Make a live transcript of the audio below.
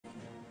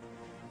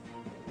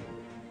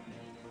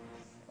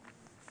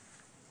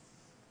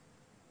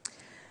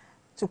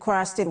To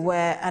Kwara State,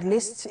 where at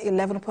least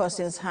 11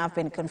 persons have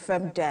been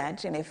confirmed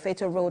dead in a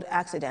fatal road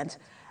accident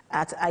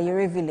at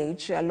Ayere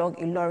village along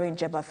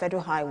Ilorin-Jebba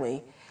Federal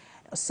Highway.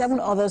 7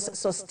 others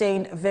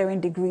sustained varying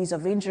degrees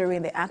of injury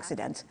in the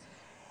accident.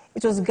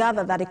 It was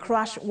gathered that a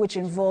crash which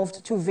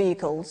involved 2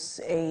 vehicles,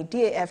 a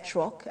DAF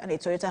truck and a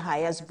Toyota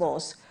Hiace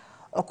bus,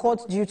 occurred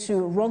due to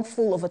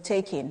wrongful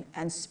overtaking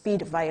and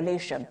speed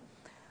violation.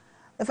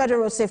 The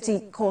Federal Safety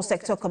Corps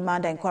Sector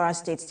Commander in Kwara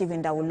State,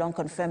 Dawulung,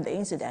 confirmed the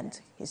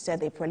incident. He said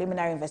the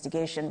preliminary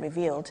investigation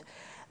revealed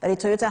that a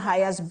Toyota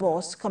Hiace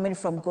bus coming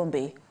from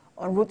Gombe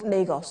en route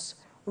Lagos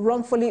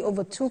wrongfully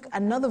overtook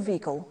another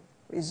vehicle,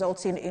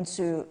 resulting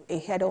into a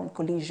head-on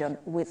collision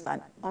with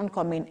an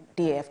oncoming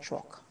DAF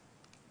truck.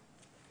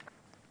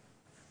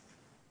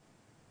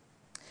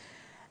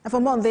 And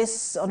for more on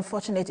this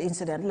unfortunate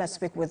incident, let's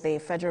speak with the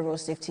Federal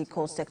Safety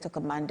Corps Sector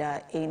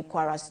Commander in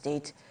Kwara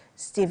State,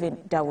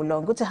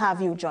 Dawulung. Good to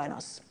have you join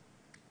us.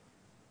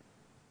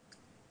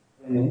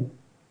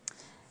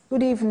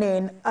 Good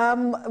evening.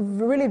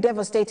 Really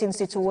devastating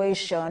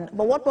situation.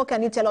 But what more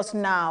can you tell us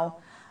now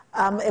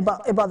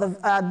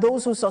about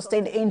those who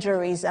sustained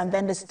injuries and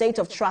then the state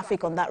of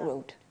traffic on that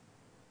road?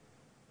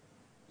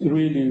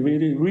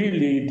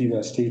 Really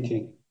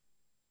devastating.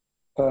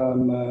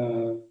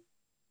 The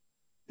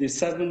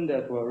 7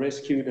 that were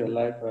rescued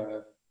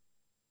alive,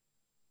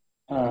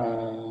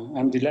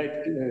 I'm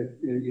delighted.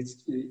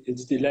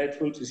 It's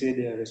delightful to say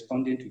they are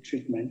responding to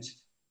treatment.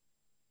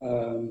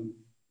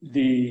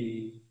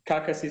 The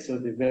carcasses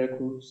of the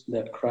vehicles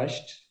that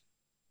crashed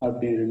have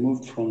been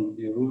removed from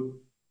the road.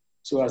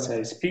 So as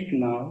I speak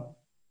now,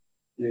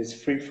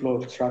 there's free flow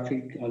of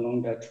traffic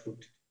along that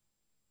route.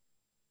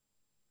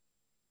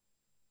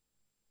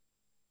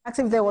 Ask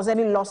if there was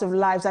any loss of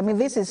lives. I mean,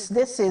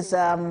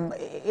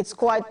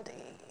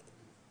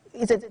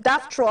 it's a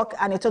DAF truck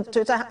and a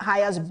Toyota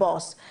Hiace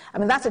bus. I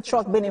mean, that's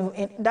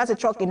a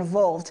truck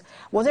involved.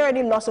 Was there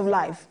any loss of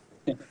life?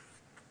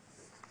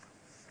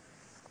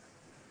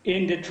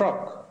 In the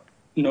truck,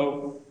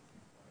 no.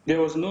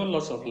 There was no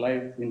loss of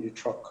life in the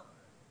truck.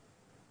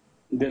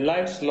 The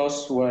lives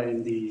lost were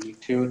in the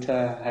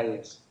Toyota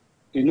Hiace.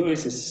 You know,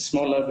 it's a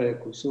smaller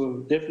vehicle,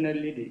 so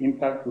definitely the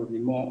impact will be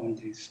more on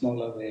the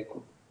smaller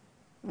vehicle.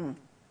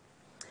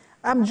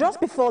 Just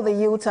before the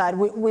U-turn,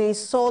 we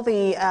saw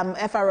the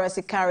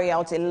FRSC carry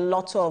out a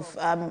lot of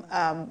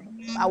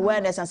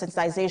awareness and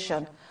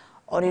sensitization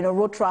on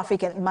road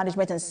traffic and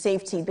management and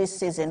safety this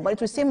season. But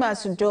it would seem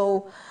as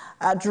though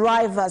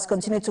drivers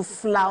continue to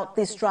flout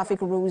these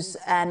traffic rules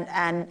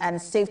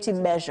and safety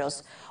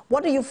measures.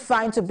 What do you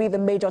find to be the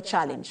major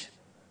challenge?